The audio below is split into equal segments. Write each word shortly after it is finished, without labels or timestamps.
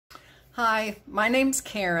Hi, my name's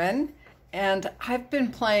Karen, and I've been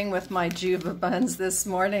playing with my JuvaBuns this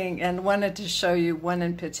morning and wanted to show you one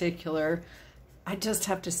in particular. I just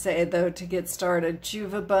have to say, though, to get started,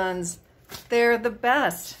 JuvaBuns, they're the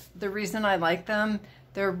best. The reason I like them,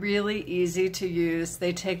 they're really easy to use.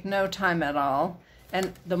 They take no time at all,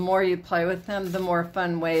 and the more you play with them, the more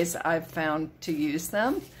fun ways I've found to use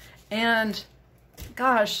them. And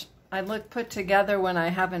gosh, I look put together when I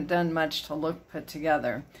haven't done much to look put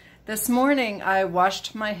together. This morning I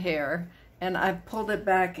washed my hair and I pulled it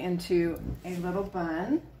back into a little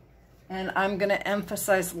bun, and I'm going to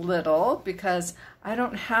emphasize little because I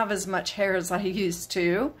don't have as much hair as I used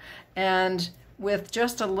to, and with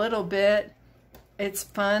just a little bit it's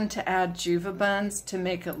fun to add JuvaBuns to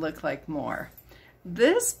make it look like more.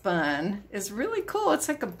 This bun is really cool. It's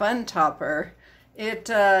like a bun topper.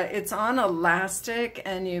 It's on elastic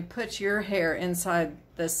and you put your hair inside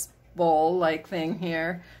this bowl-like thing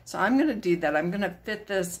here. So I'm going to do that. I'm going to fit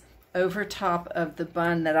this over top of the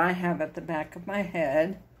bun that I have at the back of my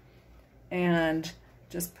head and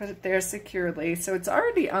just put it there securely. So it's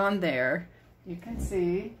already on there. You can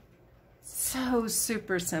see. So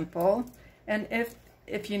super simple. And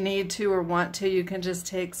if you need to or want to, you can just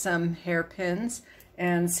take some hairpins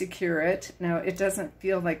and secure it. Now it doesn't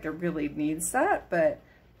feel like it really needs that, but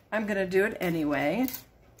I'm going to do it anyway.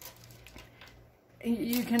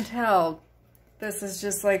 You can tell this is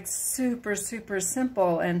just like super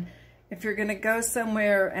simple, and if you're going to go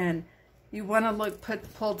somewhere and you want to look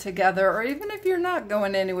pulled together, or even if you're not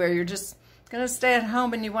going anywhere, you're just going to stay at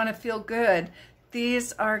home and you want to feel good,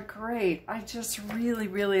 these are great. I just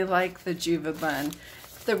really like the JuvaBun.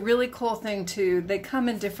 The really cool thing too, they come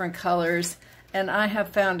in different colors, and I have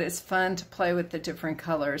found it's fun to play with the different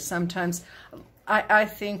colors. Sometimes I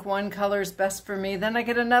think one color is best for me, then I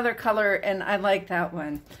get another color and I like that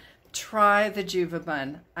one. Try the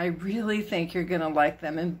JuvaBun. I really think you're going to like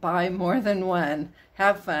them, and buy more than one.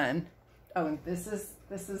 Have fun. Oh, and this is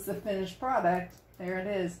the finished product. There it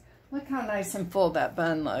is. Look how nice and full that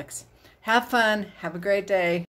bun looks. Have fun. Have a great day.